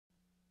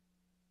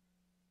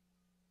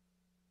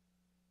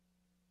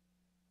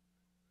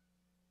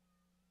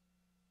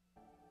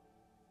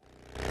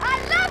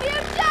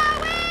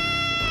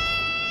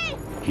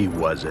He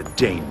was a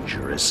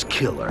dangerous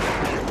killer.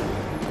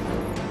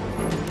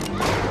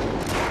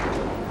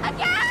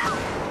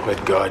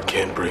 But God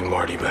can't bring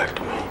Marty back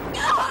to me.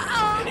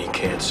 And he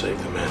can't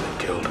save the man that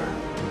killed her.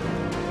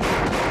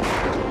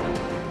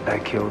 I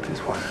killed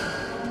his wife.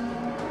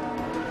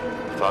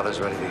 Father's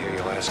ready to hear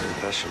your last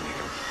confession,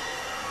 Meeker.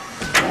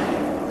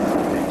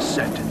 They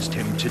sentenced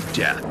him to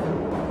death.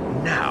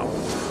 Now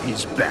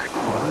he's back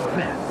for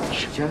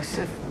revenge.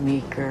 Joseph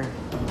Meeker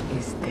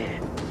is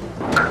dead.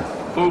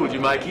 Fooled you,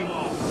 Mikey.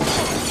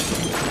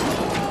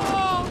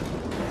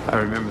 I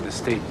remember the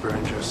state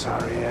burned your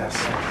sorry ass.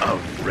 A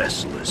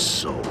restless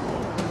soul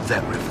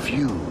that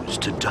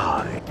refused to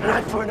die.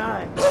 Not for an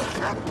eye.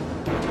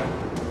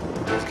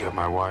 He's got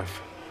my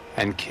wife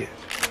and kid.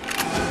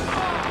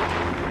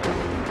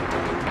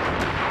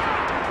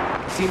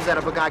 Seems that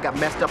if a guy got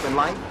messed up in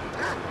life,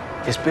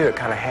 His spirit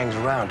kind of hangs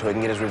around till he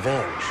can get his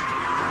revenge.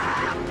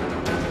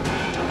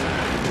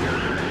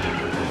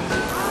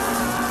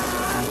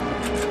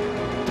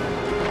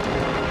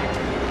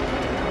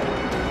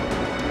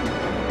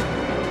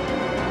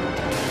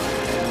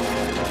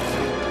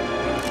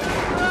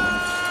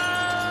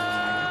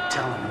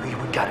 telling me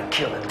we gotta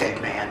kill a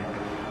dead man.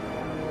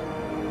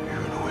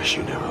 You're gonna wish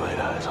you never laid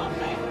eyes on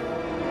me.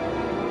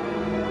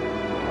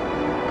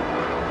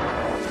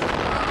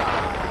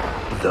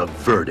 The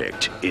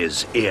verdict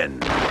is in.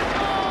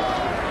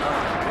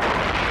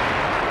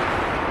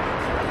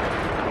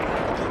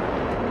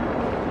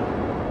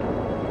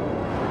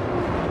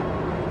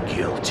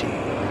 Guilty. Do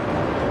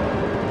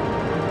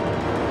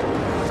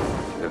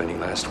you have any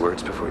last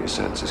words before your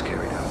sentence is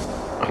carried out?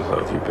 I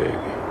love you, baby.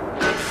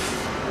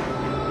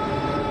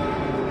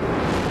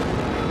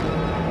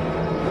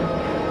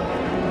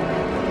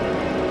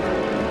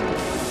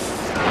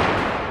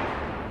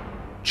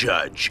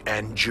 Judge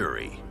and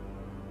jury